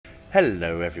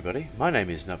Hello everybody, my name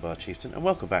is Nutbar Chieftain and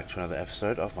welcome back to another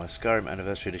episode of my Skyrim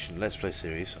Anniversary Edition Let's Play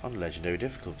series on Legendary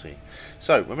difficulty.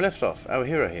 So, when we left off, our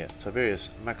hero here,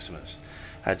 Tiberius Maximus,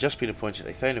 had just been appointed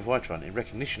a Thane of Whiterun in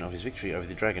recognition of his victory over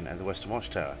the dragon and the Western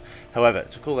Watchtower. However,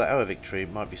 to call that our victory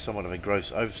might be somewhat of a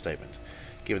gross overstatement,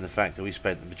 given the fact that we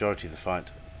spent the majority of the fight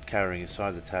cowering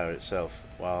inside the tower itself,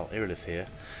 while Irilith here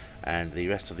and the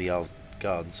rest of the Jarl's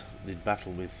guards did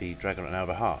battle with the dragon on our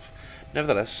behalf.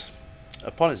 Nevertheless,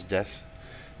 upon its death,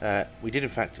 we did in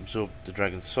fact absorb the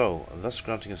dragon's soul, thus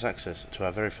granting us access to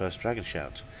our very first dragon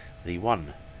shout, the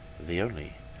one, the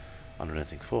only,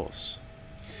 unrelenting force.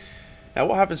 Now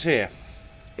what happens here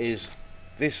is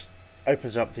this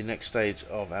opens up the next stage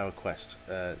of our quest,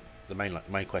 the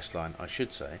main quest line, I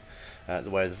should say,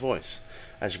 the Way of the Voice,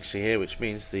 as you can see here, which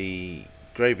means the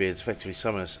Greybeards effectively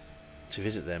summon us to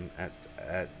visit them at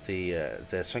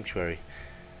their sanctuary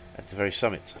at the very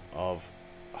summit of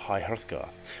High Hrothgar,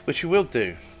 which we will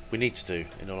do, we need to do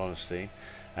in all honesty,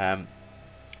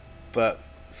 but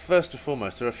first and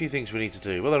foremost there are a few things we need to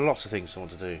do. Well, there are lots of things I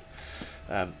want to do,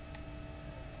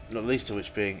 not least of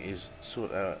which being is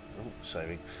sort out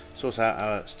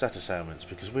our status ailments,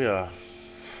 because we are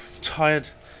tired,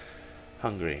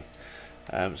 hungry.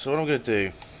 So what I'm going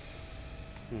to do,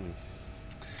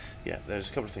 yeah, there's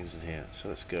a couple of things in here, so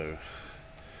let's go.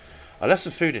 I left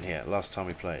some food in here last time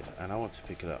we played and I want to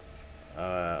pick it up.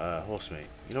 Horse meat.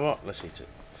 You know what? Let's eat it.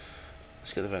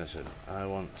 Let's get the venison. I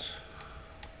want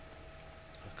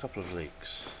a couple of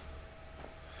leeks.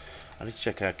 I need to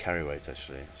check our carry weight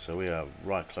actually. So we are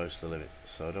right close to the limit.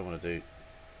 So I don't want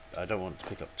to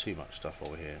pick up too much stuff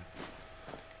while we're here.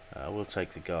 I will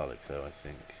take the garlic though, I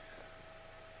think.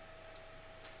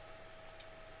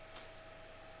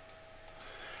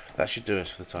 That should do us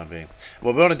for the time being.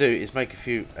 What we want to do is make a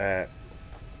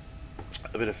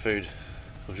bit of food.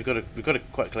 We've got a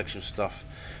quite a collection of stuff,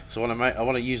 so I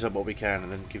want to use up what we can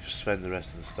and then give Sven the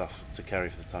rest of the stuff to carry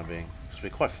for the time being, because we're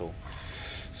quite full.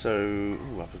 So,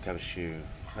 ooh, apple cabbage stew.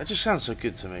 That just sounds so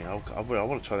good to me. I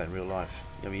want to try that in real life.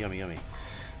 Yummy, yummy, yummy.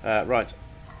 Right,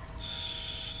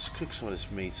 let's cook some of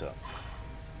this meat up.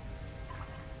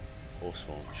 Horse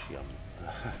haunch, yum.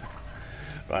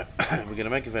 Right, we're going to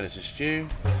make a venison stew.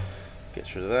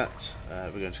 Get rid of that.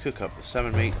 We're going to cook up the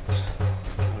salmon meat.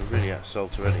 We're really out of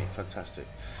salt already. Fantastic.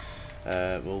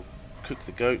 We'll cook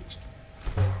the goat.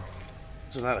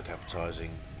 Doesn't that look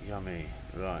appetising? Yummy.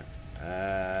 Right.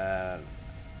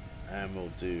 And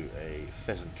we'll do a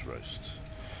pheasant roast.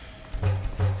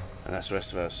 And that's the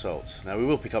rest of our salt. Now we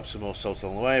will pick up some more salt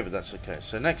along the way, but that's okay.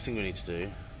 So next thing we need to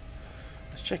do,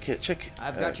 let's check.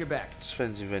 I've got your back.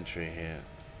 Sven's inventory here.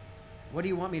 What do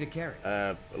you want me to carry?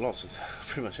 Lots of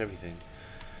pretty much everything.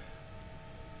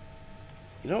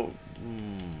 You know,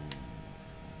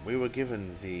 we were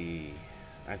given the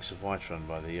Axe of Whiterun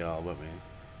by the Jarl, weren't we?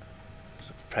 It's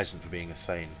like a present for being a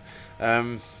Thane.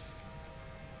 I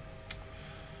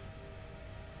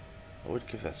would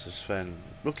give that to Sven.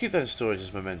 We'll keep that in storage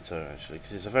as a memento, actually,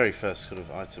 because it's the very first sort of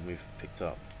item we've picked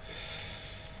up.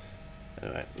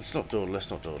 Anyway, let's not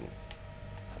dawdle.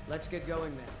 Let's get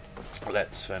going then.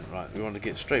 Let's, Sven. Right, we want to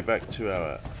get straight back to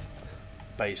our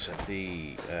base at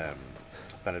the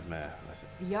Bannered Mare.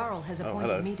 The Jarl has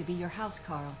appointed me to be your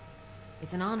housecarl.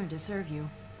 It's an honor to serve you.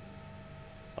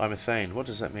 I'm a Thane. What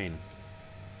does that mean?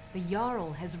 The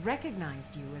Jarl has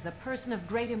recognized you as a person of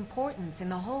great importance in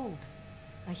the Hold.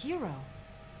 A hero.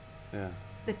 Yeah.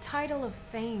 The title of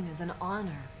Thane is an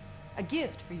honor. A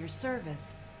gift for your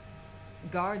service.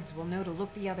 Guards will know to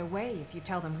look the other way if you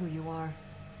tell them who you are.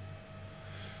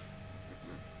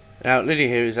 Now, Lydia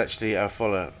here is actually our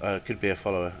follower, could be a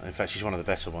follower. In fact, she's one of the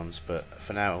better ones, but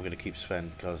for now I'm going to keep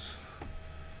Sven because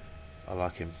I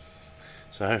like him.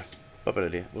 So, bye-bye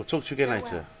Lydia. We'll talk to you again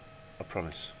later. I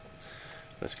promise.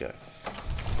 Let's go.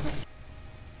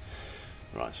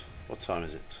 Right, what time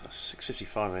is it?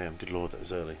 6:55 AM. Good lord, that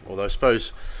was early. Although I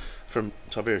suppose, from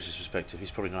Tiberius' perspective,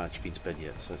 he's probably not actually been to bed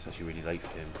yet, so it's actually really late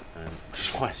for him, which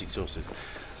is why he's exhausted.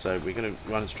 So we're going to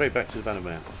run straight back to the Banner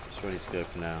Mare. That's where we need to go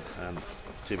for now.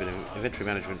 Do a bit of inventory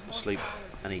management, sleep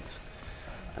and eat,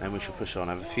 and then we shall push on.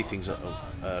 I have a few things that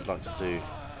I'd like to do.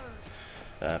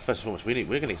 First and foremost, we're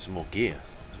going to need some more gear.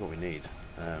 That's what we need,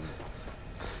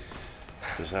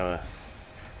 because our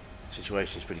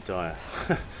situation is pretty dire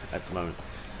at the moment.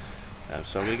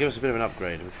 So I'm going to give us a bit of an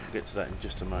upgrade, and we'll get to that in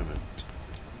just a moment.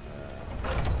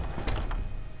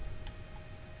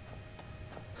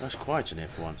 That's quiet in here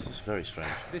for once. That's very strange.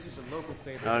 This is a local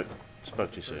favorite. No,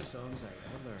 spoke too soon. Songs I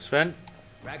ever learned. Sven,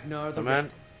 Ragnar the man,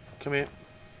 come here.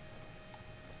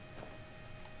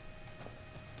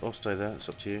 I'll stay there. It's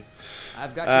up to you.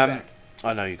 I've got your back.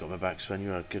 I know you got my back, Sven.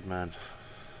 You're a good man.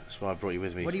 That's why I brought you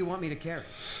with me. What do you want me to carry?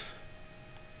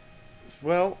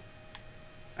 Well,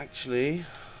 actually,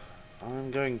 I'm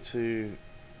going to...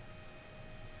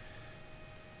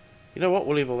 You know what?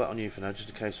 We'll leave all that on you for now, just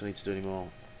in case I need to do any more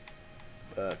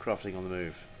crafting on the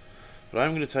move. But I'm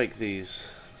going to take these.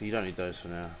 You don't need those for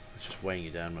now. It's just weighing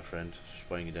you down, my friend. It's just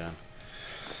weighing you down.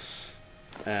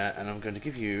 And I'm going to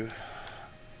give you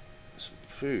some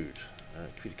food.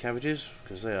 Give you the cabbages,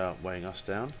 because they are weighing us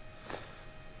down.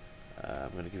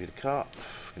 I'm going to give you the carp.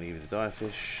 I'm going to give you the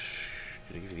direfish.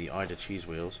 I'm going to give you the Ida cheese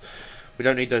wheels. We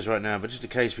don't need those right now, but just in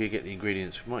case we get the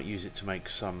ingredients, we might use it to make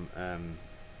some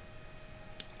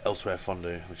elsewhere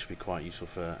fondue, which would be quite useful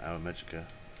for our Magica.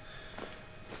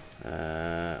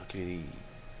 I'll give you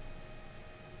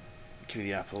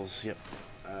the apples. Yep.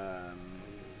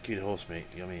 Give you the horse meat.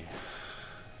 Yummy.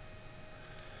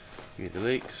 Give you the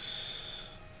leeks.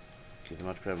 Give you the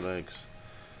mud crab legs.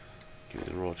 Give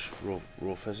you the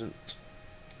raw pheasant.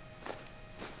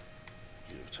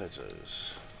 Give you the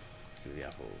potatoes. Give you the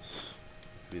apples.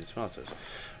 Give you the tomatoes.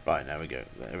 Right, now we go.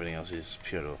 Everything else is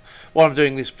pure. Well, I'm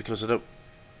doing this because I don't.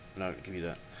 No, give you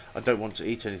that. I don't want to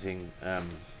eat anything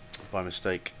by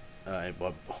mistake. I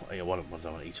don't want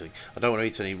to eat anything. I don't want to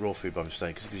eat any raw food by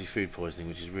mistake because it gives you food poisoning,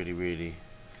 which is really, really,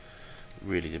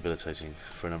 really debilitating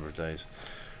for a number of days.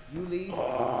 You lead.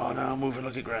 Oh no, I'm moving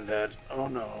like a granddad. Oh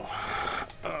no.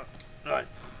 Right.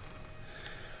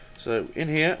 So in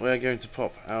here we're going to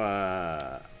pop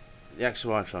our the Axe of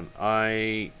Whiterun.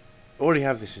 I already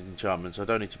have this enchantment, so I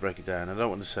don't need to break it down. I don't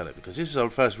want to sell it because this is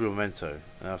our first real memento,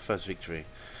 our first victory.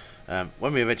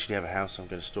 When we eventually have a house, I'm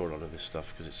going to store a lot of this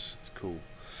stuff because it's cool.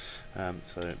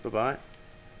 So bye bye.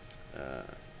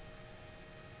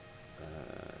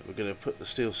 We're going to put the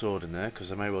steel sword in there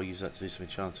because I may well use that to do some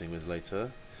enchanting with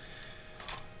later.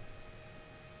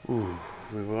 Ooh,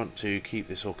 we want to keep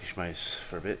this Orcish mace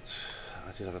for a bit.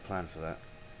 I did have a plan for that.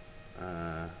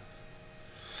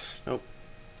 Nope.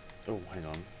 Oh, hang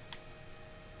on.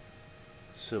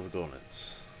 Silver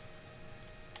gauntlets.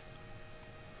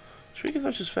 Should we give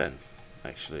those to Sven?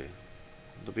 Actually,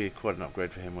 it'll be quite an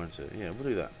upgrade for him, won't it? Yeah, we'll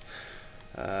do that.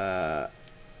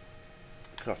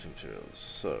 Crafting materials.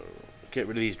 So, get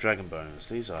rid of these dragon bones.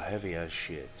 These are heavy as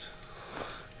shit.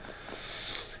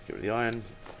 Get rid of the iron.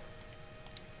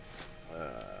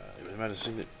 Get rid of the Madison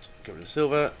Signet. Get rid of the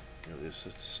silver. Get rid of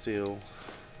the steel.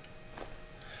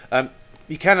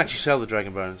 You can actually sell the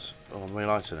dragon bones. Oh, we're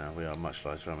lighter now. We are much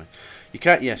lighter, aren't we? You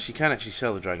can, yes, you can actually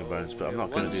sell the dragon bones, but I'm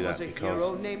not going to do that because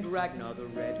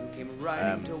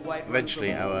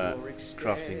eventually our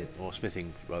crafting or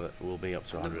smithing rather will be up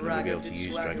to 100, and we'll be able to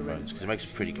use dragon bones because it makes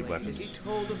pretty good weapons.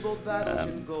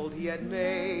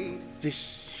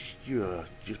 This,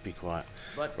 just be quiet.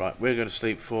 Right, we're going to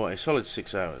sleep for a solid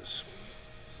 6 hours.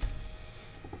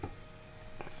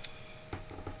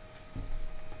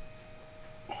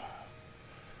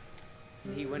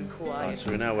 He went quiet. Right,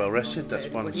 so we're now well rested. That's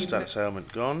one stats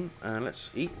ailment gone. And let's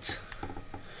eat.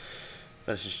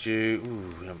 Let's just stew.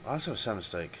 Ooh, yum. I also have a salmon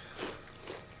steak.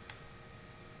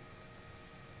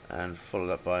 And followed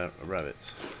up by a rabbit.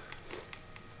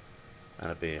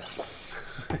 And a beer.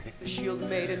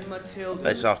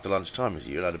 It's after lunchtime.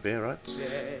 You're allowed a beer, right?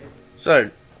 So,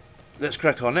 let's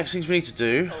crack on. Next things we need to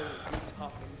do.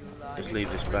 Just leave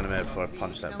this banner there before I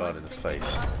punch that bard in the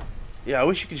face. Yeah, I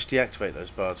wish you could just deactivate those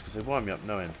bards because they wind me up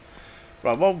no end.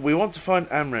 Right, well, we want to find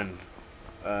Amren.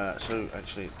 So,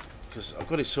 actually, because I've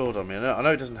got his sword on me. I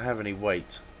know it doesn't have any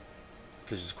weight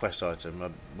because it's a quest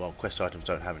item. Well, quest items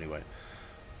don't have any weight.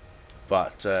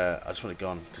 But I just want it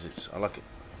gone because I like it.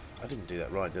 I didn't do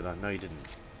that right, did I? No, you didn't.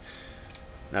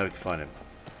 Now we can find him.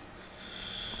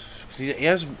 He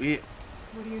has... What do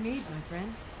you need, my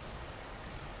friend?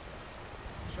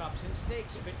 Chops and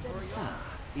steaks fit for you.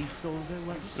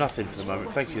 Nothing for the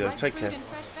moment. Thank you, though. Take care.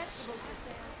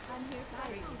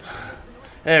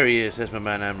 There he is. There's my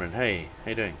man Amren. Hey,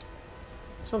 how you doing?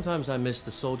 Sometimes I miss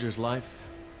the soldier's life,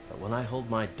 but when I hold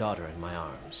my daughter in my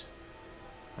arms,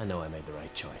 I know I made the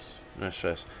right choice. No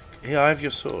stress. Here, I have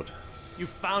your sword. You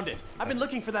found it. I've been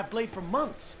looking for that blade for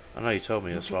months. I know you told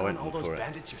me. That's why I went all and those looked for it.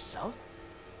 bandits yourself?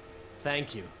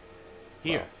 Thank you.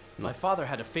 Here, Well, my father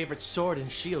had a favorite sword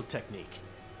and shield technique.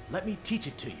 Let me teach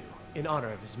it to you in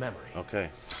honor of his memory. Okay.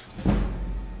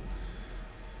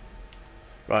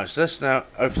 Right, so this now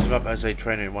opens him up as a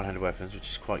trainer in one-handed weapons, which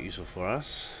is quite useful for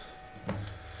us.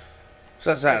 So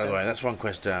that's out of the way. That's one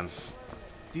quest down.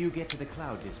 Do you get to the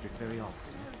Cloud District very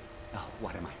often? Oh,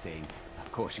 what am I saying?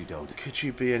 Of course you don't. Could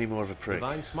you be any more of a prick?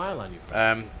 Divine smile on you,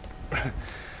 friend.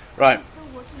 Right.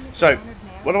 So,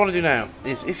 what I want to do now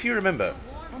is, if you remember,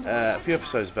 a few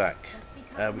episodes back,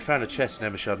 we found a chest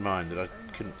in Embershard Mine that I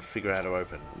couldn't figure out how to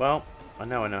open. Well, I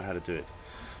know how to do it.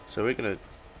 So I'm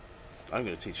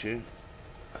gonna teach you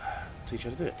how to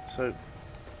do it. So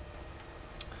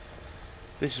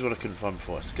this is what I couldn't find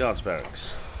before. It's the guards'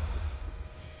 barracks.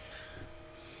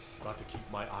 Got to keep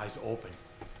my eyes open.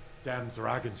 Damn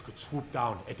dragons could swoop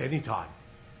down at any time.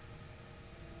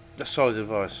 That's solid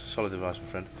advice, my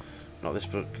friend. Not this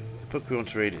book. The book we want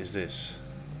to read is this.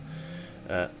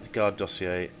 The Guard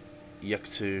Dossier,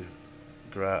 Yaktu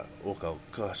Gra Orkal.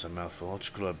 God, that's a mouthful. I'll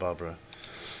just call her Barbara.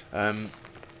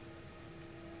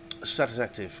 Status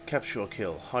active, capture or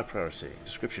kill, high priority.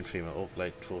 Description female, orc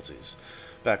late 40s.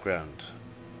 Background.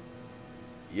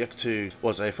 Yaktu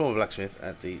was a former blacksmith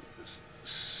at the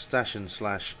Stash and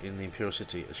Slash in the Imperial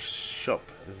City, a shop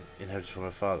inherited from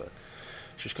her father.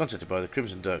 She was contacted by the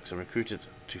Crimson Dirks and recruited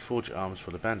to forge arms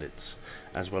for the bandits,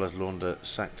 as well as launder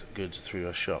sacked goods through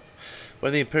her shop.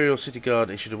 When the Imperial City Guard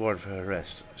issued a warrant for her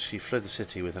arrest, she fled the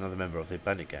city with another member of the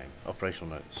bandit gang.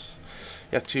 Operational notes.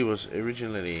 Yaktu was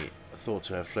originally thought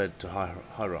to have fled to High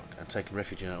Rock and taken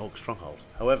refuge in an orc stronghold.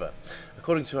 However,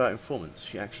 according to our informants,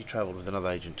 she actually travelled with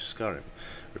another agent to Skyrim.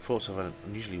 Reports of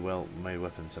unusually well-made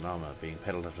weapons and armour being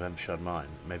peddled out of Embershard Mine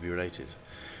may be related.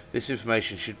 This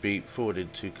information should be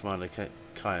forwarded to Commander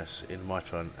Caius in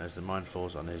Whiterun as the mine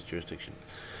falls under his jurisdiction.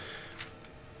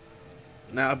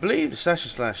 Now, I believe the Stash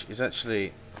and Slash is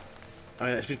actually... I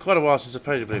mean, it's been quite a while since I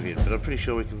played Oblivion, but I'm pretty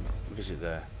sure we can visit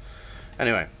there.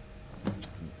 Anyway,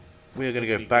 we are going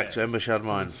to go back to Embershard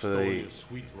Mine for the...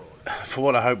 for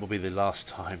what I hope will be the last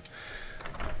time.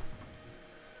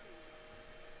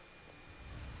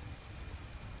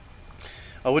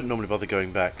 I wouldn't normally bother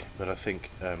going back, but I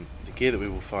think the gear that we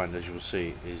will find, as you will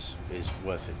see, is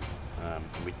worth it.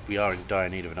 We are in dire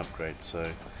need of an upgrade,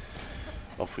 so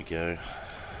off we go.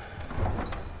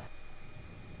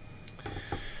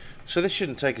 So this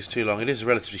shouldn't take us too long. It is a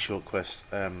relatively short quest,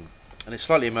 and it's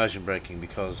slightly immersion breaking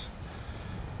because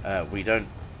we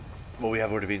have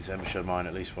already been to Embershard Mine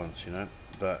at least once, you know.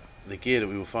 But the gear that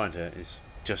we will find here is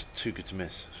just too good to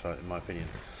miss, as far in my opinion.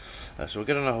 So we'll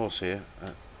get on our horse here.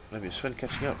 Maybe it's Sven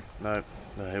catching up. No,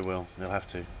 he will. He'll have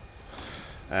to.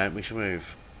 And we shall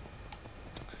move.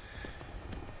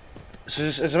 So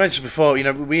as I mentioned before, you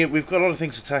know, we've got a lot of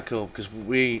things to tackle because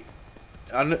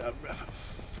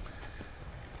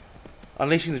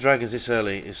unleashing the dragons this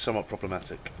early is somewhat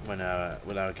problematic when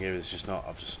our gear is just not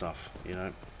up to snuff. You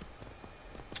know,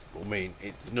 I mean,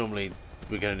 normally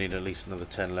we're going to need at least another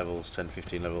 10 levels, 10,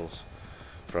 15 levels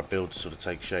for our build to sort of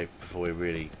take shape before we're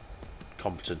really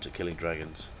competent at killing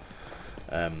dragons.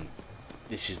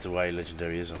 This is the way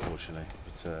Legendary is, unfortunately.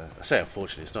 But I say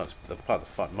unfortunately, it's not. The part of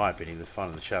the fun, in my opinion, the fun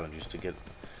of the challenge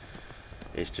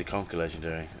is to conquer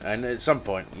Legendary. And at some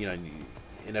point, you know,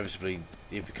 inevitably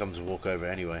it becomes a walkover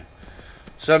anyway.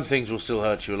 Some things will still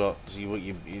hurt you a lot,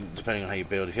 you, depending on how you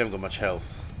build. If you haven't got much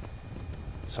health,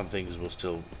 some things will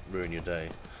still ruin your day.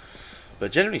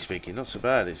 But generally speaking, not so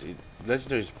bad.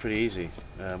 Legendary is pretty easy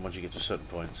once you get to a certain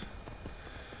point.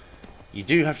 You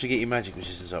do have to get your magic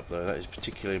resistance up though. That is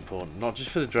particularly important, not just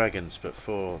for the dragons but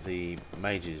for the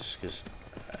mages, because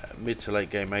mid to late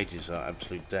game mages are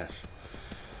absolute death.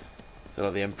 They're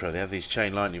like the Emperor. They have these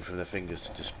chain lightning from their fingers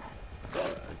that just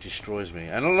destroys me.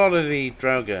 And a lot of the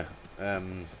Draugr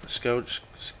Scourge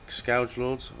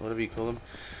Lords, whatever you call them,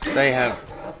 they have...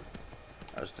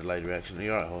 That was a delayed reaction.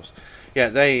 You're right, horse. Yeah,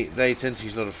 they tend to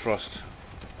use a lot of frost,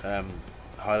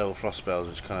 high level frost spells,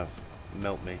 which kind of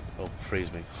melt me or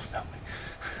freeze me. Melt me.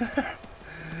 I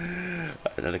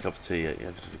haven't had a cup of tea yet. You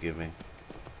have to forgive me.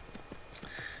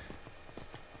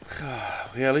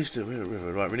 Yeah, at least we're at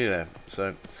river. Right, we're near there.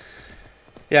 So,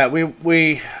 yeah, we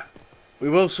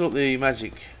will sort the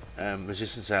magic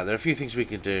resistance out. There are a few things we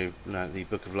can do, like the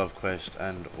Book of Love quest,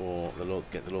 and or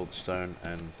get the Lord Stone,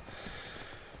 and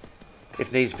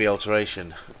if needs be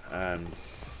alteration.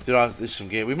 There's some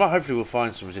gear. Hopefully we'll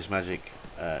find some resist magic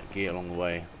gear along the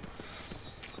way,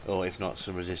 or if not,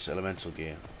 some resist elemental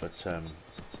gear. But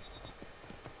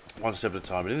one step at a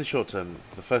time. But in the short term,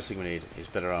 the first thing we need is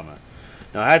better armor.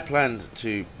 Now, I had planned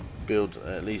to build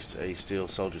at least a steel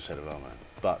soldier set of armor,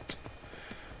 but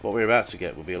what we're about to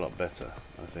get will be a lot better,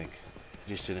 I think,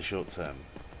 just in the short term,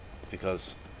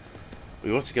 because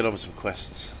we want to get on with some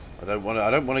quests. I don't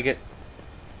want to get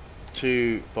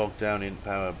too bogged down in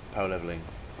power leveling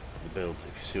the build,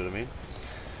 if you see what I mean.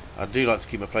 I do like to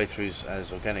keep my playthroughs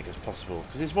as organic as possible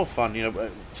because it's more fun. You know,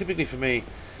 typically for me,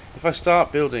 if I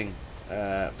start building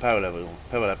power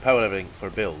leveling for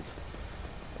a build,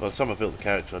 by the time I've built the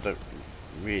character, I don't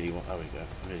really want. Oh, there we go.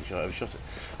 I'm really sure I overshot it.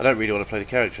 I don't really want to play the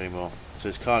character anymore. So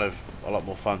it's kind of a lot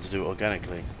more fun to do it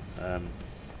organically.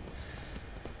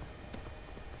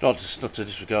 Not to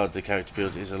disregard the character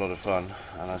builds, it is a lot of fun,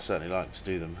 and I certainly like to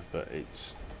do them. But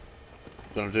it's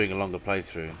when I'm doing a longer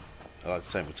playthrough, I like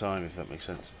to take my time, if that makes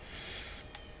sense.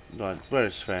 Right, where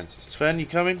is Sven? Sven, you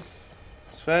coming?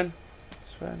 Sven?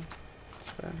 Sven?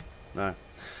 Sven? No.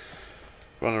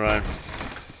 Run around.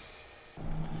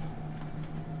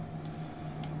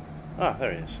 Ah,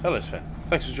 there he is. Hello, Sven.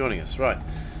 Thanks for joining us. Right.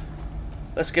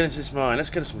 Let's get into this mine. Let's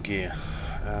get us some gear.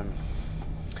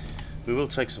 We will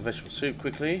take some vegetable soup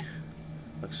quickly.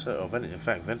 Like so. Oh, in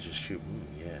fact, venison stew.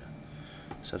 Yeah.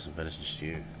 Let's have some venison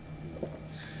stew.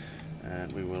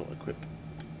 And we will equip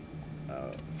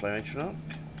our flame ancient arc.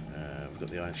 We've got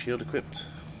the iron shield equipped.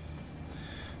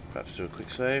 Perhaps do a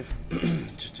quick save,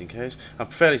 just in case. I'm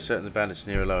fairly certain the bandit's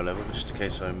near a lower level, but just in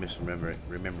case I'm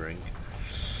remembering.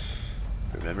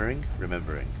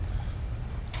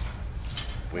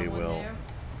 We will. There?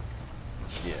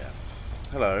 Yeah.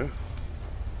 Hello.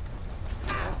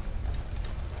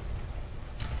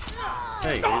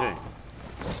 Hey, what are you doing?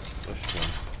 What's your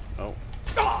gun? Oh.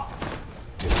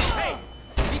 Hey,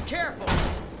 be careful.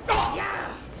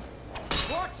 Yeah.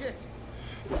 Watch it.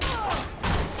 I'm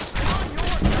on your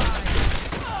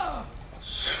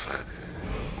side.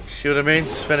 See what I mean?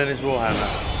 Sven and his warhammer.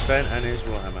 Sven and his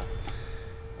warhammer.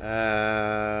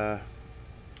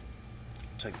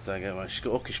 Take the dagger. Well, she's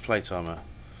got Orcish plate armor.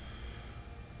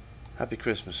 Happy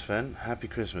Christmas, Sven. Happy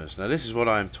Christmas. Now this is what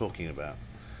I'm talking about.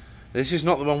 This is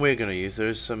not the one we're going to use. There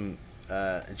is some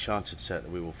enchanted set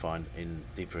that we will find in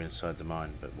deeper inside the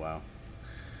mine. But wow,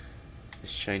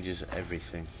 this changes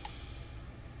everything.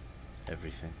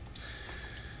 Everything.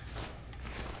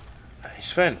 Hey,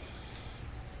 Sven.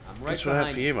 I'm right Guess what I have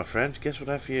behind for you, my friend? Guess what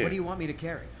I have for you? What do you want me to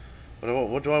carry?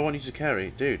 What do I want you to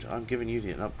carry? Dude, I'm giving you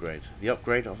an upgrade. The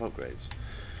upgrade of upgrades.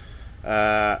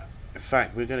 In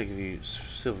fact, we're going to give you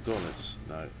silver gauntlets.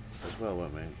 No, as well,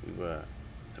 won't we? We were.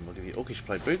 And we'll give you Orcish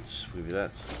plate boots. We'll give you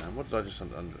that. And what did I just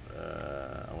under?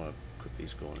 I want to equip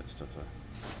these gauntlets, don't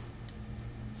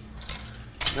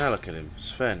I? Now look at him.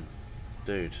 Sven.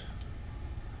 Dude.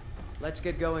 Let's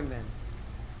get going then.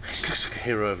 He looks like a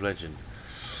hero of legend.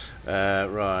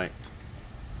 Right.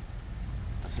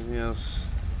 Anything else?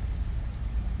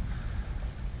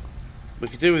 We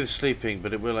could do with sleeping,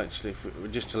 but it will actually,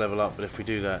 just to level up, but if we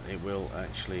do that, it will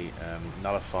actually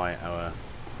nullify our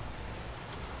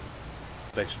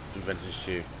venison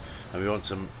stew. And we want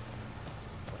to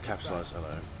capitalise.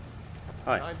 Hello.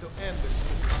 Hi. Time to end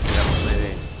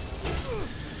this.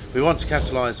 We want to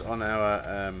capitalise on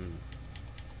our.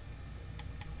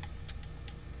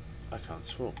 I can't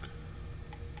talk.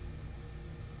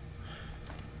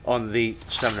 On the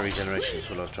stamina regeneration is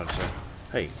what I was trying to say.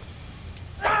 Hey.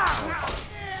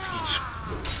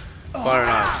 Fire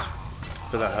and ice.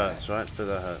 But that hurts, right? But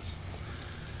that hurts.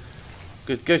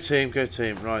 Good. Go team, go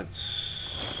team. Right.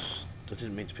 I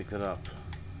didn't mean to pick that up.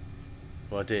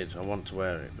 Well, I did. I want to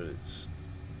wear it, but it's...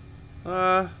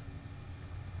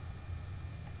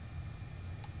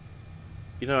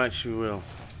 You know, actually we will.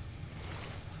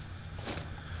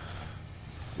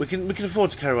 We can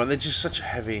afford to carry one. They're just such a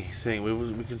heavy thing.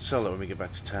 We can sell it when we get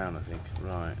back to town, I think.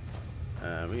 Right.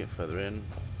 We get further in.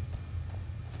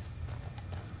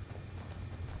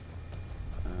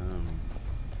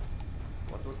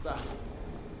 What was that?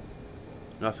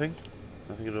 Nothing.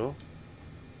 Nothing at all.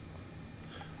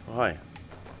 Oh, hi.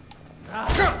 I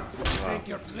think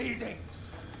you're bleeding.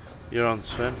 You're on,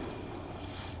 Sven.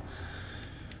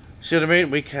 See what I mean?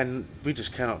 We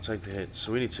just cannot take the hits,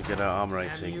 so we need to get our armor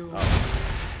rating up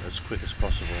as quick as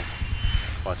possible.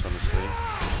 Quite honestly.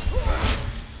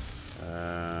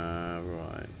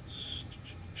 Right.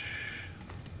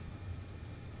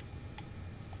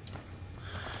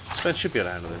 Sven should be able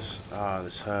to handle this. Ah,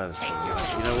 this her.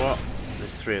 You know what?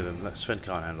 There's three of them. Sven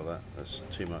can't handle that. That's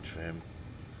too much for him.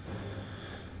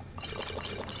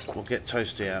 We'll get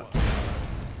Toasty out.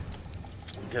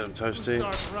 Get him, Toasty.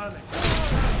 Start running.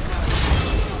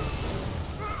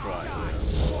 Right.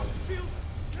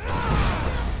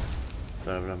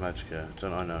 Don't have enough magicka.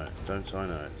 Don't I know it? Don't I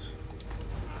know it?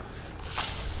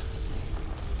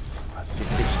 I think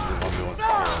this is the one we want to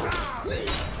kill.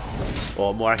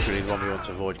 Or more accurately, the one we want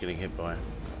to avoid getting hit by.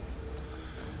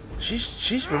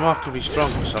 She's remarkably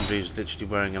strong for somebody who's literally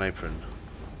wearing an apron.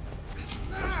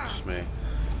 That's just me.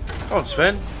 Come on,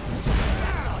 Sven. You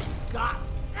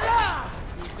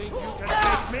think you can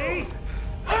take me?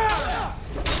 Oh,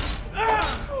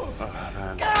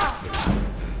 man.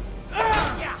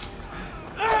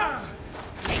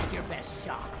 Take your best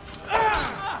shot.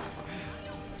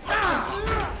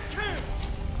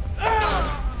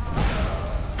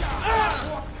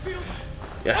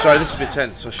 Yeah, sorry, this is a bit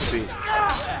tense. I should be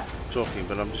talking,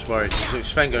 but I'm just worried. If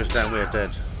Sven goes down, we're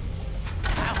dead.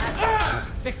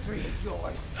 Victory is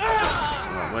yours.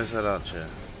 Right, where's that archer?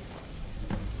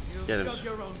 You Get him.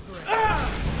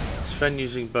 Sven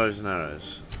using bows and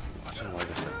arrows. I don't know why I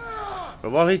guess that.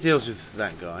 But while he deals with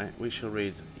that guy, we shall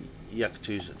read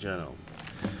Yaktu's journal.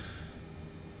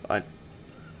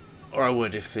 Or I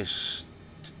would if this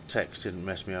text didn't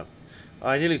mess me up.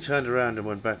 I nearly turned around and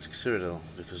went back to Cyrodiil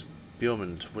because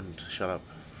Bjormund wouldn't shut up.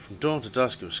 From dawn to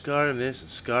dusk it was Skyrim this and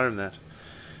Skyrim that.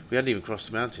 We hadn't even crossed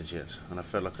the mountains yet, and I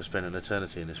felt like I spent an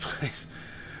eternity in this place.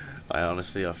 I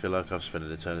feel like I've spent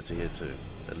an eternity here too.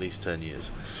 At least 10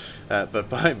 years. But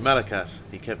by Malakath,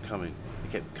 he kept coming.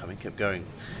 Kept going.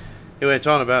 He went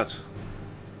on about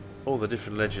all the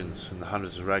different legends and the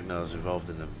hundreds of Ragnars involved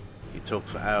in them. He talked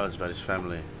for hours about his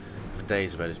family, for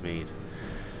days about his mead.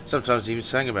 Sometimes he even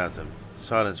sang about them.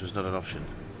 Silence was not an option.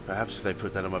 Perhaps if they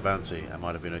put that on my bounty, I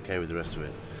might have been okay with the rest of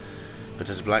it. But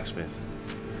as a blacksmith,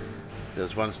 there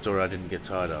was one story I didn't get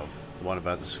tired of, the one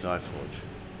about the Skyforge.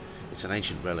 It's an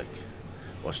ancient relic,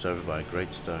 watched over by a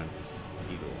great stone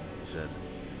eagle, he said.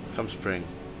 Come spring,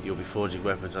 you'll be forging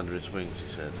weapons under its wings,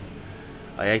 he said.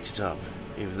 I ate it up,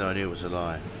 even though I knew it was a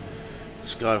lie. The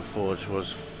Skyforge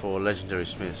was for legendary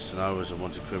smiths, and I was a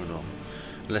wanted criminal.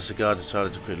 Unless the guard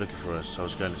decided to quit looking for us, I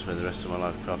was going to spend the rest of my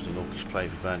life crafting orcish play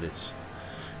for bandits.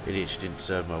 Idiots who didn't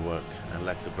deserve my work, and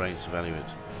lacked the brains to value it.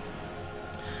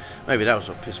 Maybe that was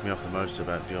what pissed me off the most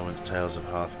about Bjornmund's tales of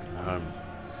hearth and home.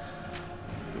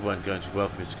 We weren't going to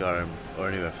welcome in Skyrim, or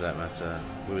anywhere for that matter.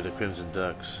 We were the Crimson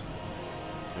Dirks.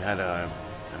 We had our home,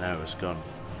 and now it was gone.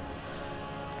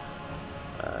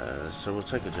 So we'll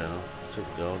take a journal, take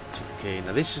the gold, take the key.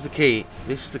 Now this is the key.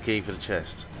 This is the key for the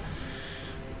chest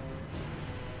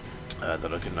that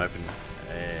I couldn't open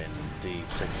in the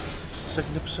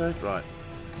second episode, right?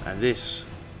 And this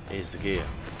is the gear.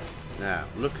 Now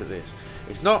look at this.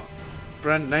 It's not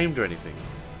brand named or anything,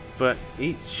 but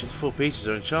each of the 4 pieces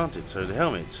are enchanted. So the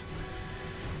helmet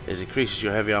increases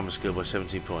your heavy armor skill by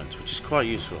 17 points, which is quite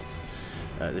useful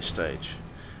at this stage.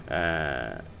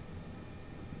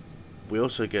 We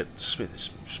also get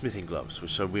smithing gloves,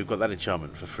 so we've got that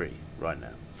enchantment for free right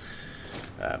now.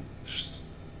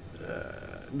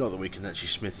 Not that we can actually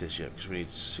smith this yet because we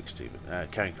need 60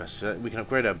 carrying capacity. We can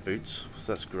upgrade our boots,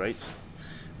 so that's great,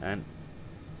 and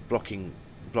block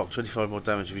 25 more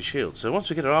damage of your shield. So once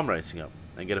we get our armor rating up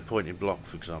and get a point in block,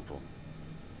 for example,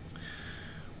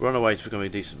 we're on our way to becoming a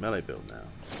decent melee build now.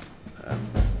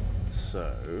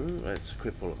 So let's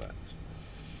equip all of that.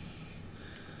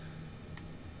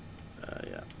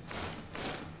 Yeah.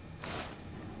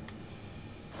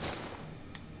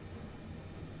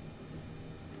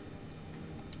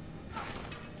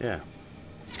 Yeah.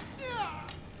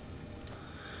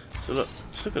 So look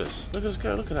at us. Look at us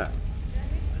go. Look at that.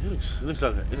 It looks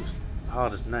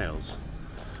hard as nails.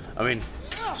 I mean,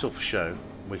 it's all for show.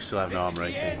 We still have an arm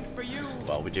rating.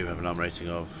 Well, we do have an arm rating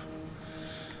of,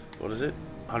 what is it?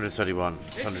 131,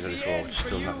 134, which is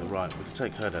still nothing. Right, we can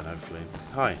take her down hopefully.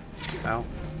 Hi. Ow.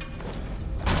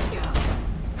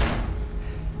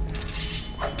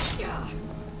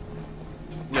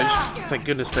 Yeah, just, thank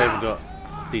goodness they haven't got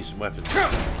decent weapons.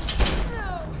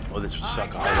 Or this would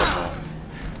suck a whole lot more.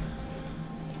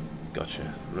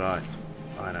 Gotcha. Right.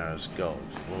 Iron arrows, gold.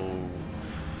 Oh,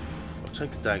 I'll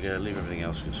take the dagger, leave everything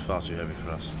else because it's far too heavy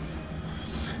for us.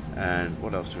 And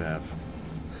what else do we have?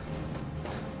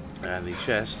 And the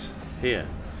chest here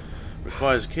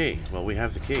requires a key. Well, we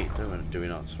have the key, do we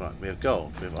not? Right. We have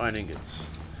gold, we have iron ingots,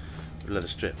 leather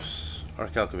strips,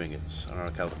 orichalcum ingots, and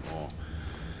orichalcum ore.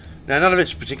 Now, none of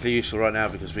it's particularly useful right now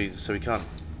because we can't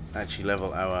actually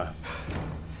level our.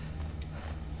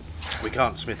 We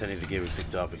can't smith any of the gear we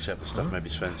picked up except the stuff maybe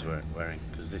Sven's wearing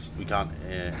because this we can't.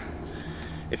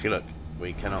 If you look,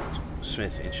 we cannot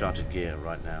smith enchanted gear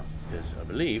right now because I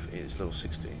believe it's level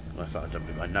 60. Well, in fact, I don't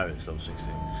believe, I know it's level 60.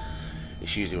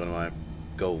 It's usually one of my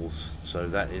goals, so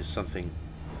that is something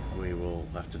we will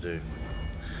have to do.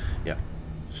 Yeah,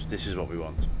 so this is what we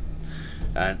want,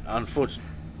 and unfortunately,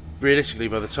 realistically,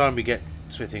 by the time we get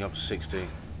smithing up to 60,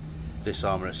 this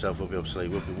armor itself will be obsolete.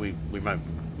 We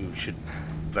should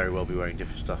very well be wearing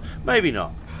different stuff. Maybe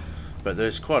not, but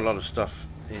there's quite a lot of stuff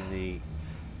in the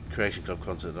Creation Club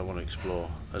content I want to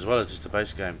explore, as well as just the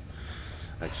base game.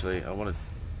 Actually, I want to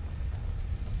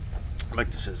make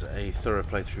this as a thorough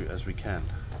playthrough as we can.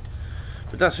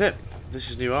 But that's it. This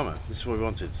is new armor. This is what we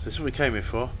wanted. This is what we came here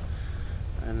for.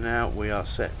 And now we are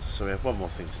set. So we have one more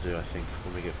thing to do, I think,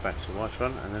 when we get back to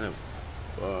Whiterun, and then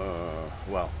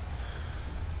well,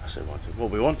 I say one thing.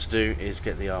 What we want to do is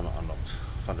get the armor unlocked,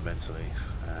 fundamentally.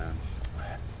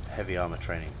 Heavy armor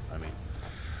training, I mean.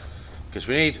 Because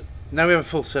we need, now we have a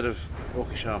full set of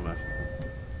Orcish Armour.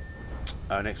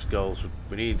 Our next goals,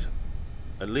 we need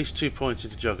at least 2 points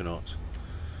into Juggernaut,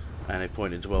 and a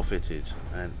point into well fitted,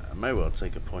 and I may well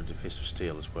take a point in Fist of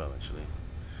Steel as well, actually,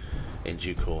 in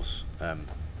due course.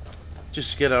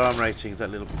 Just to get our arm rating, that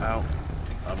little pal.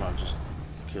 I might have just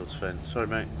killed Sven. Sorry,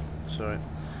 mate. Sorry.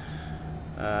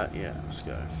 Yeah, let's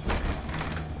go.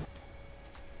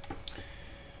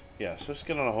 Yeah, so let's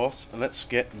get on a horse and let's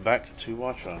get back to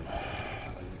Whiterun. And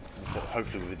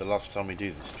hopefully will be the last time we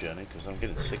do this journey, because I'm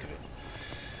getting sick of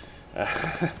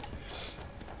it.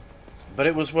 But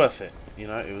it was worth it, you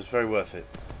know, it was very worth it.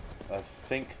 I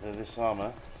think that this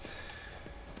armour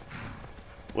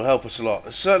will help us a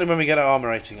lot. Certainly when we get our armour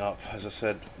rating up, as I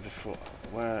said before.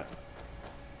 Where...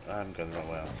 I'm going the right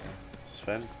way, aren't I?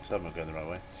 Sven? So I'm not going the right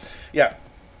way. Yeah.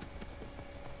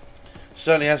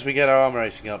 Certainly as we get our armour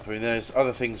rating up, I mean, there's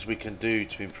other things we can do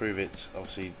to improve it.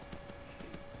 Obviously,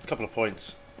 a couple of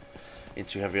points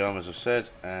into heavy armour, as I've said.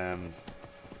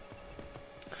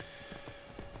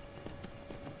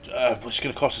 Which is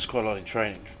going to cost us quite a lot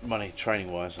in money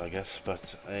training-wise, I guess.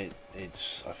 But I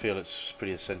feel it's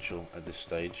pretty essential at this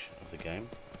stage of the game.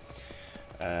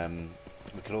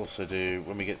 We can also do,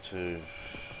 when we get to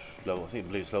level, I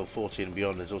think it's level 14 and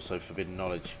beyond, there's also forbidden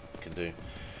knowledge we can do,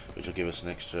 which will give us an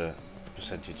extra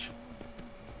percentage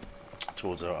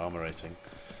towards our armour rating.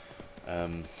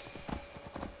 And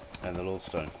the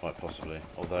Lordstone, quite possibly,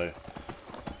 although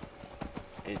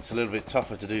it's a little bit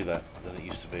tougher to do that than it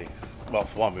used to be. Well,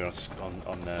 for one, we're on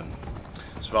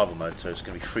survival mode, so it's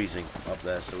going to be freezing up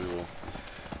there, so we will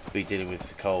be dealing with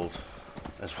the cold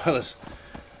as well as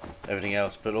everything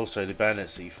else. But also the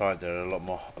bandits that you fight there are a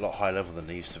lot higher level than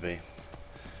they used to be.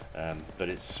 But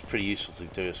it's pretty useful to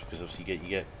do this because obviously you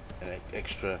get an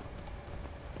extra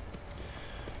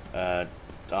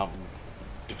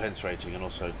defense rating and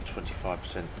also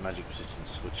 25% magic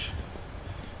resistance, which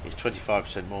is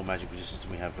 25% more magic resistance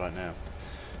than we have right now.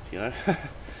 You know,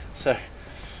 so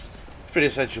it's pretty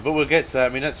essential. But we'll get to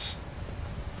that. I mean,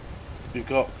 we've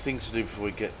got things to do before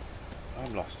we get.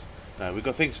 I'm lost. No, we've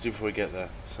got things to do before we get there.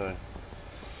 So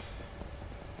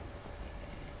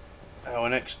our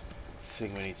next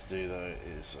thing we need to do though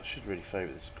is, I should really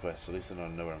favourite this quest. At least then I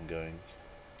know where I'm going.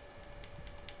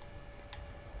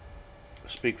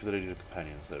 Speak with the leader of the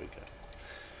companions. There we go.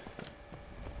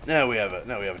 Now we have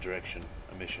a direction,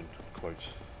 a mission, a quote,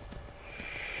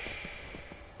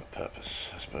 a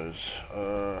purpose, I suppose.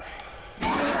 Or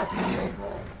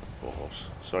horse.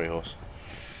 Sorry, horse.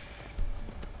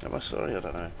 Am I sorry? I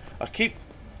don't know. I keep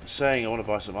saying I want to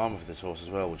buy some armour for this horse as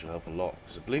well, which will help a lot,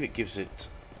 because I believe it gives it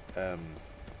an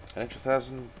extra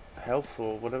 1,000 health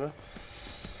or whatever.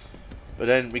 But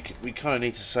then we kind of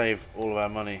need to save all of our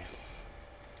money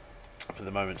for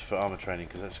the moment for armour training,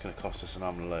 because that's going to cost us an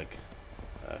arm and a leg,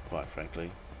 quite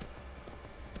frankly.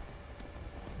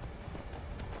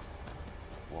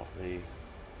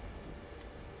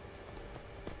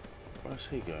 Where's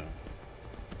he going?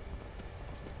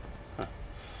 Huh.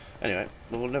 Anyway,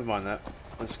 well, never mind that.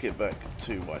 Let's get back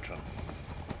to Whiterun.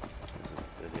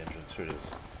 There's the entrance. Here it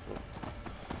is. Oh.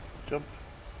 Jump.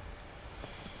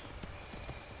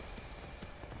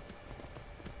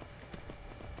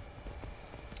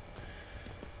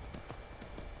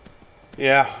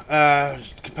 Yeah,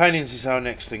 companions is our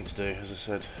next thing to do, as I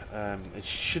said. It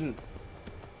shouldn't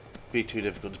be too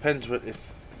difficult. Depends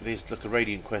if there's like a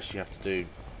radiant quest you have to do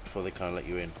before they kind of let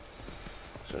you in,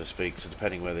 so to speak. So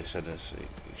depending where they send us, it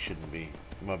shouldn't be.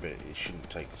 It shouldn't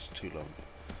take us too long.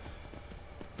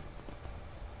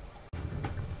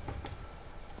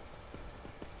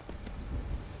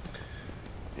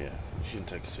 Yeah, it shouldn't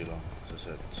take us too long, as I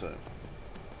said. So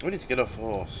we need to get off the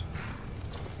horse.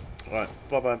 Right,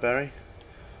 bye bye, Barry.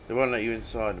 They won't let you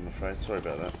inside, I'm afraid. Sorry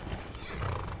about that.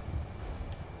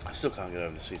 I still can't get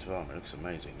over the suit of armour. It looks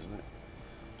amazing, doesn't it?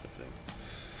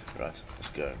 Right, let's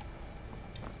go.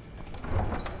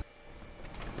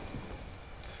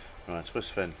 Right, where's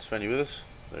Sven? Sven, you with us?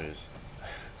 There he is.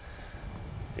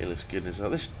 He looks good as well.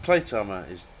 This plate armour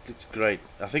it's great.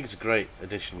 I think it's a great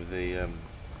addition with the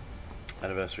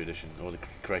anniversary edition, or the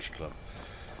Creation Club.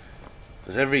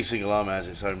 Because every single armour has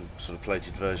its own sort of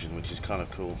plated version, which is kind of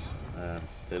cool.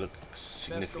 They look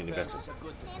significantly better.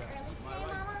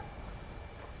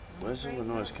 Where's all the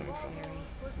noise coming from?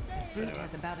 Fruit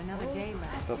has about another day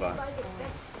left. Bye-bye.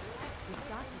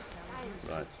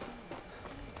 Right.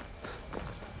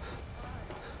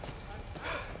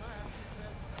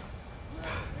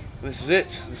 This is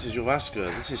it. This is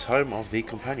Jorvaska. This is home of the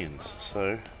companions.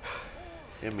 So,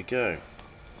 here we go.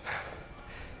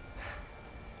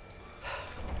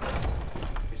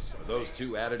 Are those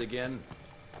two at it again?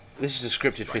 This is a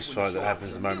scripted fist fight that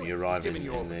happens the moment you arrive in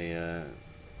the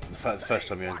first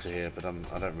time you enter here, but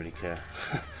I don't really care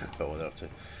about what they're up to.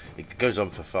 It goes on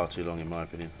for far too long, in my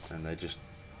opinion, and they just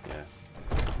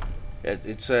Yeah,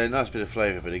 it's a nice bit of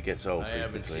flavour, but it gets old I pretty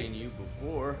haven't quickly. seen you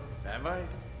before, have I?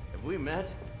 Have we met?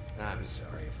 I'm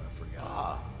sorry if I forgot.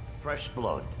 Ah, fresh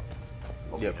blood.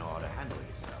 Hope Yep. you know how to handle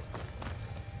yourself.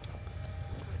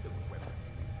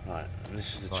 Right, and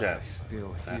this is the But chap. I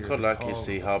still hear Kodlak the is call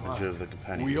the of harbinger blood. of the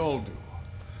companions. We all do.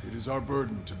 It is our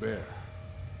burden to bear.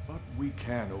 But we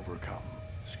can overcome.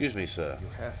 Excuse me, sir. You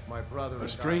have my brother. A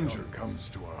stranger comes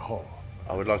to our hall.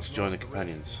 I would like to join the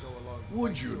companions.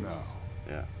 Would you now?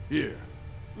 Yeah. Here,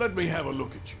 let me have a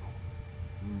look at you.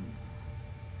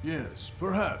 Yes,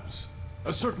 perhaps.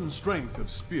 A certain strength of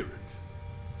spirit.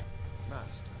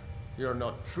 Master, you're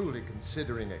not truly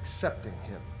considering accepting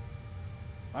him.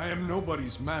 I am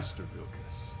nobody's master,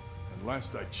 Vilkas. And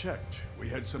last I checked, we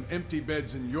had some empty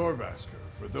beds in Jorvaskr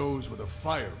for those with a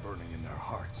fire burning in their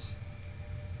hearts.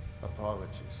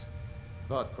 Apologies.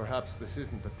 But perhaps this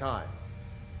isn't the time.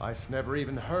 I've never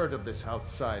even heard of this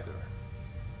outsider.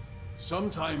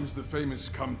 Sometimes the famous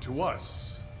come to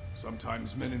us.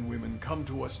 Sometimes men and women come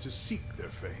to us to seek their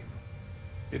fame.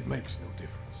 It makes no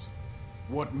difference.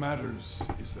 What matters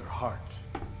is their heart.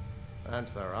 And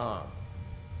their arm.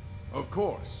 Of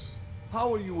course.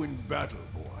 How are you in battle,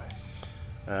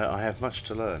 boy? I have much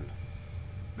to learn.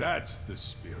 That's the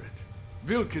spirit.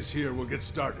 Vilkas here will get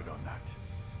started on that.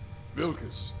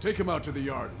 Vilkas, take him out to the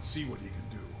yard and see what he can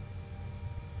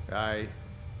do. Aye.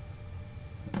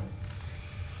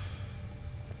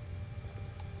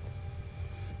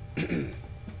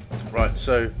 Right,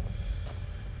 so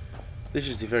this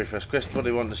is the very first quest. What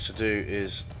they want us to do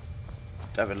is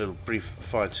have a little brief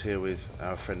fight here with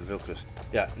our friend Vilkas.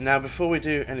 Yeah, now before we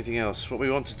do anything else, what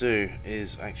we want to do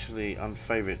is actually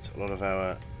unfavourite a lot of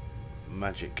our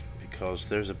magic, because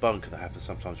there is a bug that happens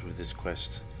sometimes with this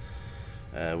quest,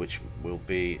 which will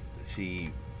be the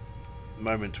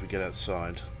moment we get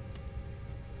outside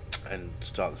and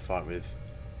start the fight with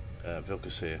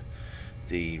Vilkas here.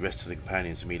 The rest of the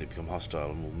companions immediately become hostile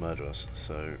and will murder us.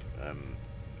 So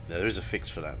there is a fix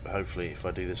for that, but hopefully if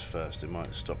I do this first it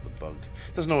might stop the bug.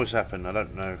 It doesn't always happen, I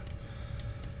don't know.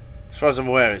 As far as I'm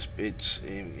aware, it's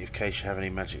in case you have any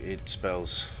magic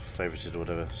spells favorited or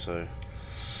whatever, so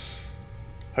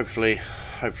hopefully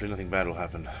nothing bad will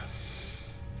happen.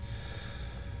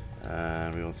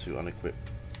 And we want to unequip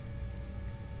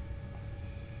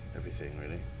everything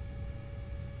really.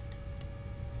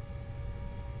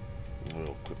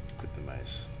 We'll equip the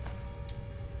mace.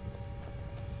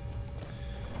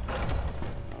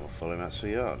 I'll follow him out to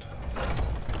the yard.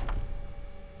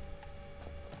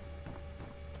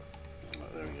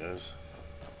 Right, there he goes.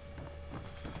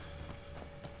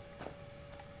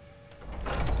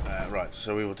 Right,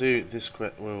 so we will do this. We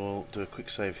will do a quick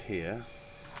save here,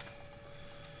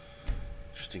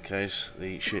 just in case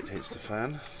the shit hits the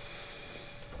fan.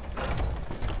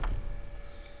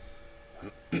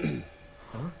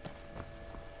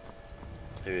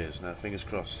 Here he is. Now, fingers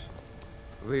crossed.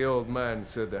 The old man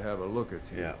said to have a look at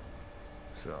you. Yeah.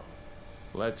 So,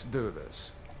 let's do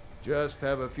this. Just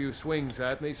have a few swings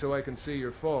at me so I can see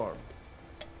your form.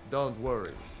 Don't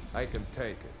worry, I can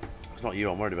take it. It's not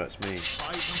you I'm worried about, it's me.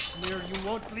 I swear you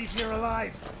won't leave here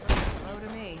alive. Slow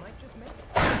to me.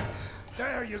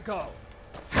 There you go.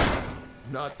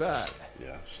 Not bad.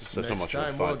 Yeah, so it's not Next much of a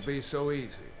time fight. won't be so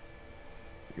easy.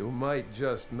 You might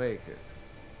just make it.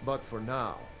 But for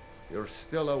now, you're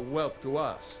still a whelp to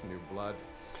us, new blood.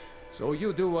 So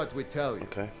you do what we tell you.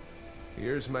 Okay.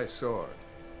 Here's my sword.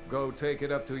 Go take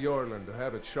it up to Yorland to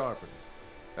have it sharpened.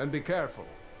 And be careful.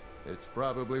 It's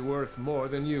probably worth more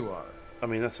than you are. I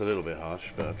mean, that's a little bit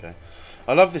harsh, but okay.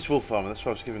 I love this wolf armour, that's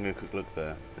why I was giving you a quick look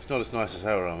there. It's not as nice as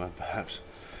our armour, perhaps,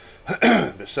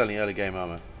 but certainly early game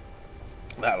armour.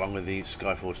 That along with the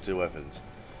Skyforge steel weapons.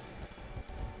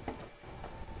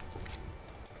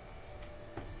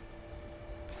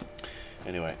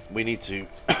 Anyway, we need to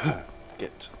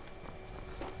get...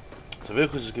 So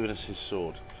Vilkas has given us his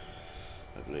sword,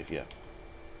 I believe, yeah.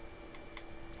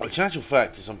 Which in actual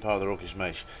fact is on par with the Orcish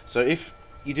Mace. So if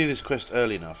you do this quest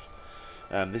early enough,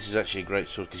 this is actually a great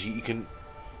sword, because you can't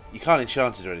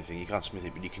enchant it or anything, you can't smith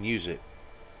it, but you can use it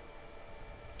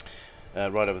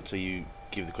right up until you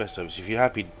give the quest over. So if you're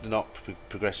happy to not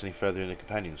progress any further in the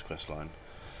companion's quest line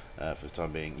for the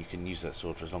time being, you can use that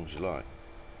sword for as long as you like.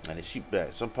 And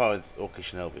it's on par with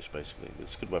Orcish and Elvish basically, but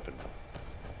it's a good weapon.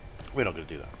 We're not going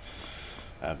to do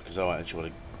that because I actually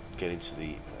want to get into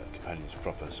the companions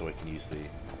proper, so we can use the,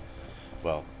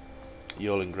 well,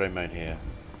 Yorlin Greymane here.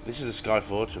 This is the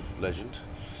Skyforge of legend,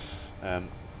 and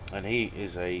he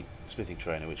is a smithing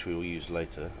trainer, which we will use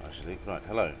later, I should think. Right,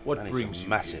 hello. What And he's brings a you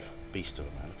massive here? beast of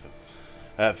a man. Look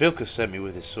at him. Vilkas sent me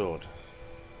with his sword.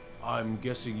 I'm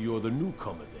guessing you're the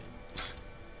newcomer then.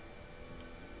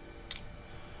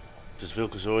 Does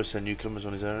Vilkas always send newcomers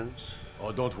on his errands?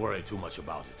 Oh, don't worry too much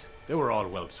about it. They were all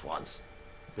whelps once.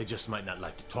 They just might not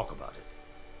like to talk about it.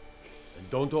 And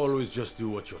don't always just do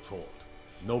what you're told.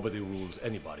 Nobody rules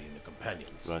anybody in the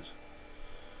companions. Right.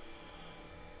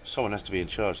 Someone has to be in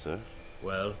charge, though.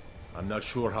 Well, I'm not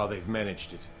sure how they've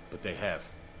managed it, but they have.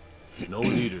 No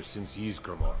leader since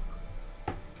Ysgramor.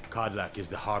 Kodlak is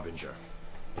the Harbinger,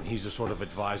 and he's a sort of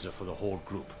advisor for the whole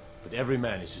group. But every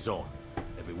man is his own.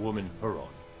 Every woman, her own.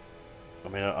 I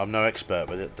mean, I'm no expert,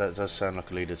 but that does sound like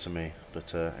a leader to me.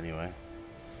 But anyway.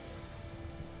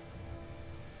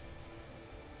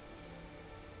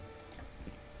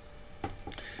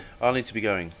 I'll need to be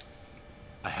going.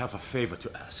 I have a favor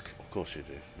to ask. Of course you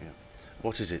do, yeah.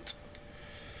 What is it?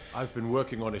 I've been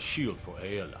working on a shield for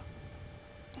Aela.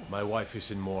 My wife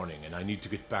is in mourning, and I need to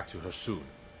get back to her soon.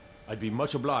 I'd be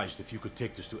much obliged if you could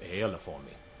take this to Aela for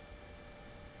me.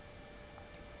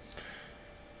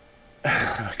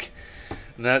 Okay.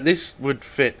 Now, this would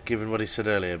fit, given what he said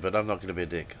earlier, but I'm not going to be a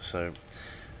dick, so...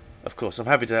 Of course, I'm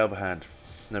happy to help a hand.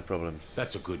 No problem.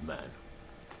 That's a good man.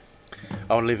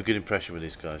 I want to leave a good impression with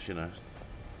these guys, you know.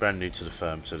 Brand new to the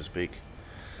firm, so to speak.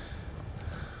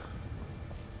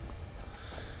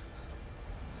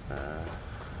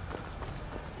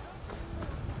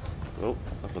 Oh,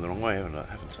 I've gone the wrong way, haven't I?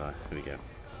 Here we go.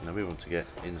 Now we want to get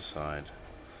inside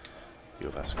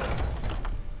your Vasco.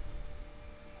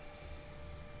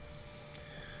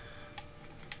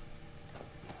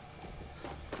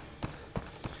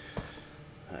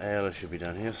 Aela should be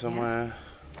down here somewhere. Yes.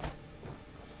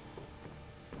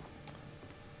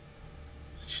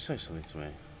 Did she say something to me?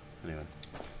 Anyway.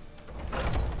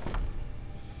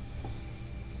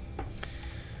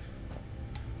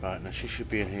 Right, now she should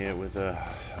be in here with,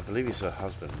 I believe he's her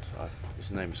husband.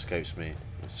 His name escapes me.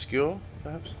 Skewer,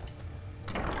 perhaps?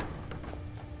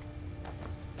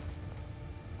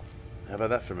 How about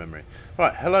that for memory?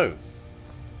 Right, hello.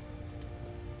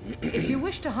 If you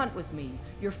wish to hunt with me,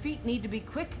 your feet need to be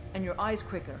quick and your eyes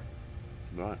quicker.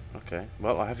 Right, okay.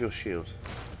 Well, I have your shield.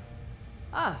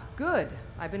 Ah, good.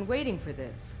 I've been waiting for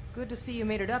this. Good to see you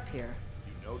made it up here.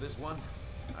 You know this one?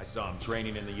 I saw him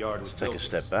training in the yard with Let's take a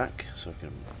step back so I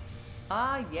can...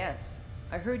 Ah, yes.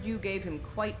 I heard you gave him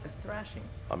quite a thrashing.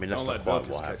 I mean, that's not quite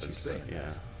what happened, but yeah.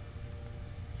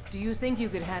 Do you think you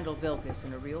could handle Vilkas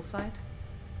in a real fight?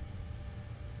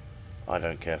 I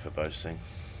don't care for boasting.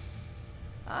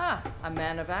 Ah, a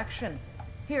man of action.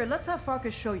 Here, let's have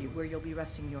Farkas show you where you'll be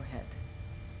resting your head.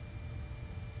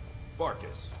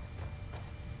 Farkas.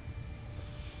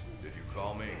 Did you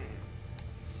call me?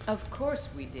 Of course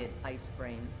we did,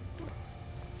 Icebrain.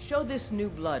 Show this new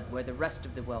blood where the rest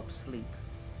of the whelps sleep.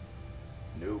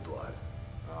 New blood?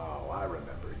 Oh, I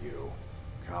remember you.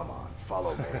 Come on,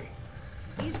 follow me.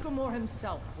 Ysgramor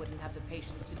himself wouldn't have the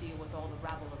patience to deal with all the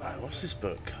rabble around. Right, what's this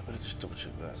book? I better just double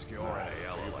check that. Skewer and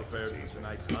Aela like to tease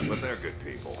tonight's hunt, but they're good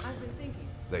people. I've been thinking.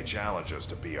 They challenge us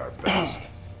to be our best.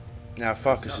 Now,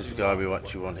 Farkas is the guy we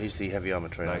actually want. He's the heavy armor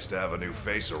trainer. Nice to have a new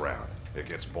face around. It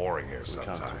gets boring here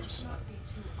sometimes.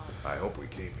 I hope we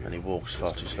keep you. And he walks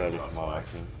far too slowly for my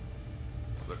liking.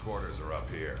 The quarters are up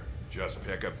here. Just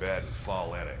pick a bed and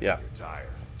fall in it. Yeah. If you're tired.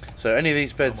 So any of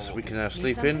these beds we can now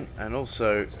sleep in, and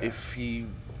also if you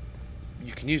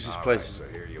can use this place. So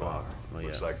here you are. Well,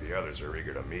 Looks yeah. like the others are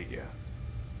eager to meet you.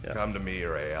 Yeah. Come to me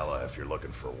or Aela if you're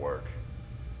looking for work.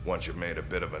 Once you've made a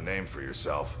bit of a name for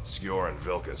yourself, Skewer and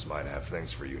Vilkas might have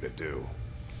things for you to do.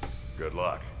 Good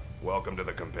luck. Welcome to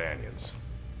the Companions.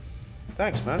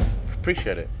 Thanks, man.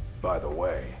 Appreciate it. By the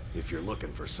way, if you're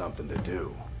looking for something to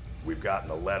do, we've gotten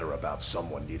a letter about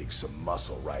someone needing some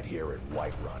muscle right here in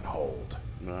Whiterun Hold.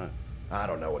 Right. I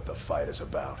don't know what the fight is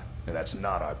about, and that's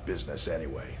not our business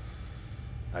anyway.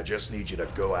 I just need you to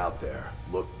go out there,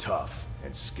 look tough,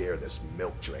 and scare this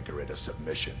milk drinker into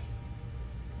submission.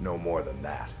 No more than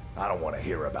that. I don't want to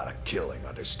hear about a killing,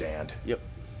 understand? Yep.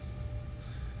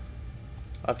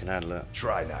 I can handle it.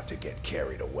 Try not to get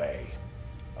carried away.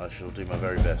 I shall do my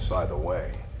very best. By the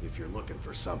way, if you're looking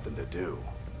for something to do...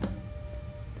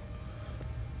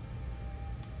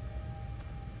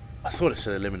 I thought it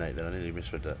said eliminate then, I nearly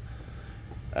misread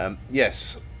that.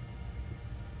 Yes.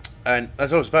 And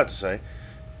as I was about to say,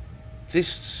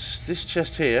 this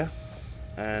chest here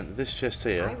and this chest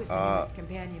here are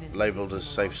labelled as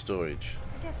safe storage.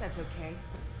 I guess that's okay.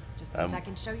 Just means I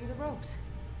can show you the ropes.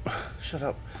 Shut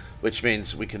up. Which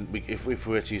means if we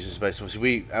were to use this base,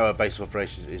 obviously our base of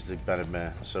operations is the Bannered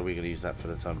Mare, so we're going to use that for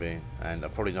the time being, and I'm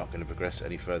probably not going to progress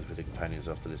any further with the companions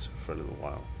after this for a little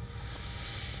while.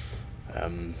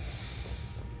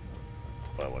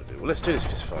 What I want to do? Well, let's do this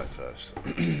fist fight first.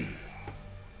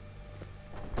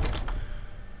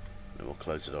 Then we'll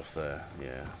close it off there.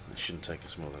 Yeah, it shouldn't take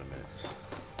us more than a minute.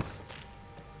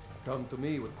 Come to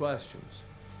me with questions.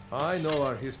 I know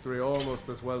our history almost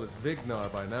as well as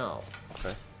Vignar by now.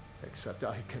 Okay. Except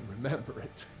I can remember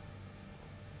it.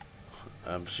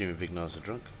 I'm assuming Vignar's a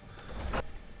drunk.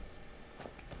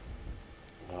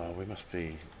 Oh, we must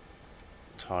be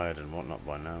tired and whatnot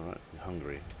by now, right?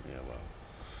 Hungry. Yeah, well.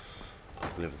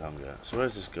 Live with hunger. So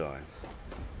where's this guy?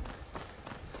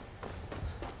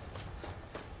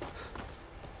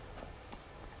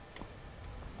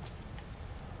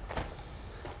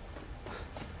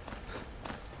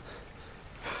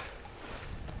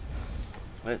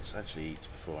 Let's actually eat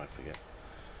before I forget.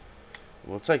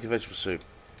 We'll take a vegetable soup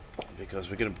because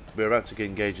we're about to get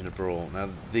engaged in a brawl. Now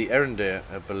the Erendir,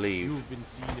 I believe,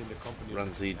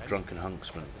 runs the Drunken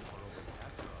Huntsman.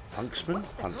 Huntsman?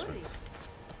 Huntsman.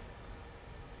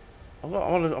 I'm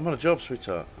on a job,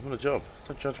 sweetheart. I'm on a job.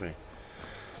 Don't judge me.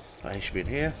 He should be in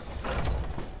here.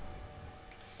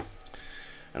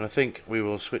 And I think we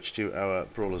will switch to our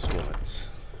Brawler's Wallets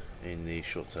in the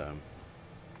short term.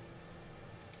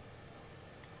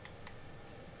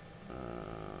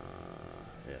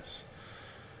 Yes.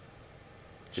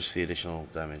 Just the additional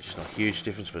damage. It's not a huge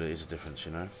difference, but it is a difference,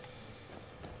 you know.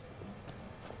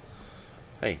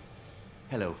 Hey.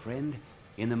 Hello, friend.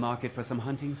 In the market for some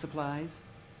hunting supplies?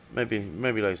 Maybe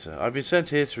later. I've been sent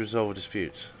here to resolve a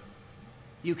dispute.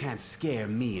 You can't scare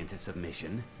me into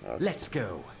submission. Okay. Let's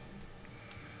go.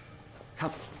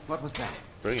 Come. What was that?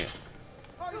 Bring it.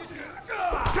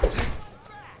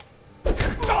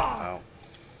 Ow.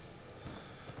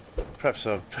 Perhaps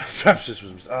this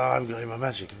was. Oh, I haven't got any of my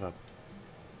magic. If I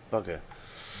bugger.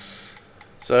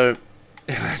 So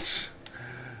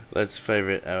let's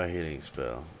favourite our healing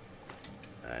spell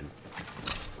and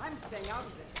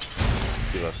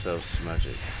give ourselves some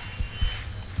magic.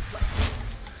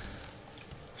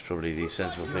 It's probably the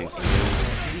sensible thing to do.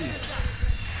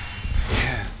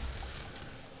 Yeah.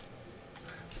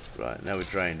 Right, now we're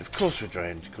drained. Of course we're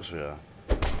drained. Of course we are.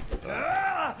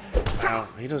 Ow,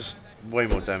 he does way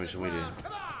more damage than we do.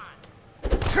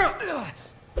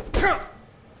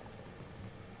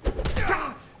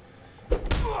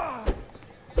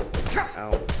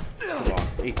 Ow. Come on,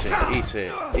 eat it, eat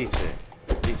it, eat it,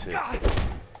 eat it.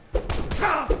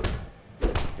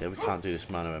 Yeah, we can't do this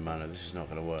mano a mano. This is not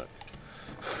going to work.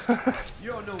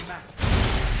 You're no match.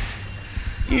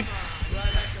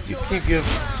 You keep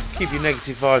your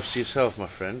negative vibes to yourself, my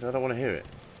friend. I don't want to hear it.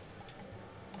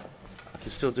 I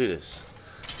can still do this.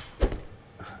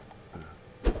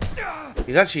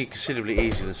 He's actually considerably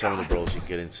easier than some of the brawls you can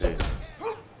get into.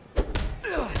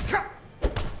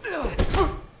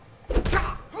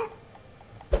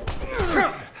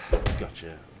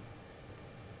 Gotcha.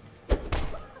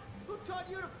 Who taught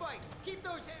you to fight? Keep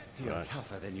those hands. You're Right.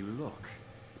 tougher than you look.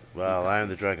 Well, I am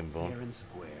the Dragonborn. Fair and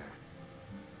square.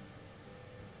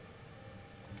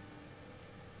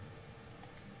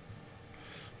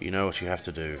 You know what you have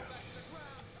to do.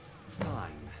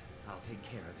 Fine. I'll take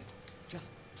care of it.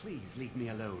 Just please leave me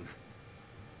alone.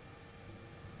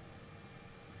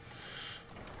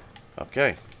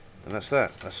 Okay, and that's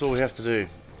that. That's all we have to do.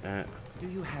 Do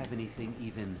you have anything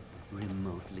even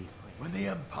remotely? When the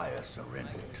Empire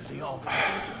surrendered to the Almighty,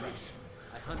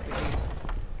 I hunt the game.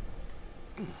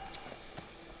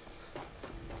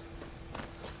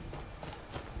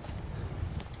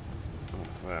 Oh,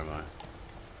 where am I?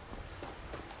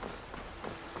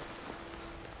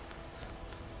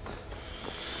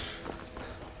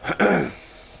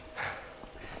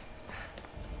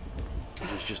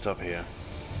 He's just up here.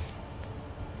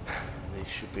 He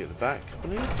should be at the back, I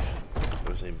believe.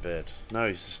 Or is he in bed? No,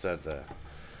 he's just stood there.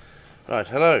 Right,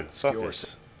 hello,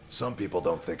 fuckers. some people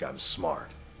don't think I'm smart.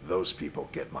 Those people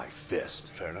get my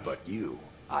fist. Fair enough. But you,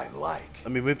 I like. I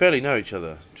mean, we barely know each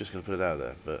other. Just going to put it out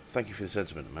there. But thank you for the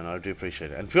sentiment, man. I do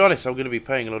appreciate it. And to be honest, I'm going to be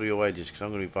paying a lot of your wages because I'm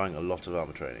going to be buying a lot of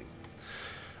armor training.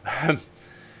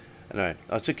 Anyway,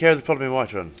 I took care of the problem in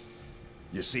Whiterun.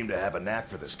 You seem to have a knack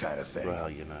for this kind of thing. Well,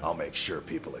 you know. I'll make sure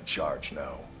people in charge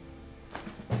know.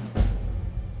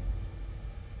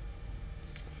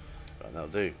 Right, that'll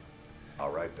do.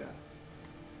 All right then.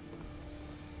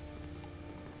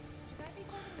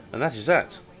 And that is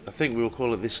that. I think we will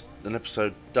call it an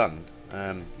episode done.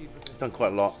 Done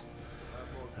quite a lot.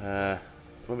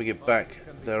 When we get back,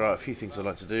 there are a few things I'd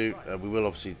like to do. We will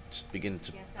obviously begin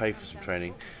to pay for some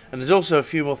training. And there's also a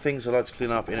few more things I'd like to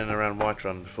clean up in and around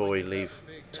Whiterun before we leave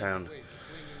town.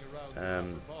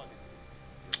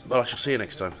 But I shall see you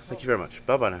next time. Thank you very much.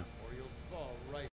 Bye bye now.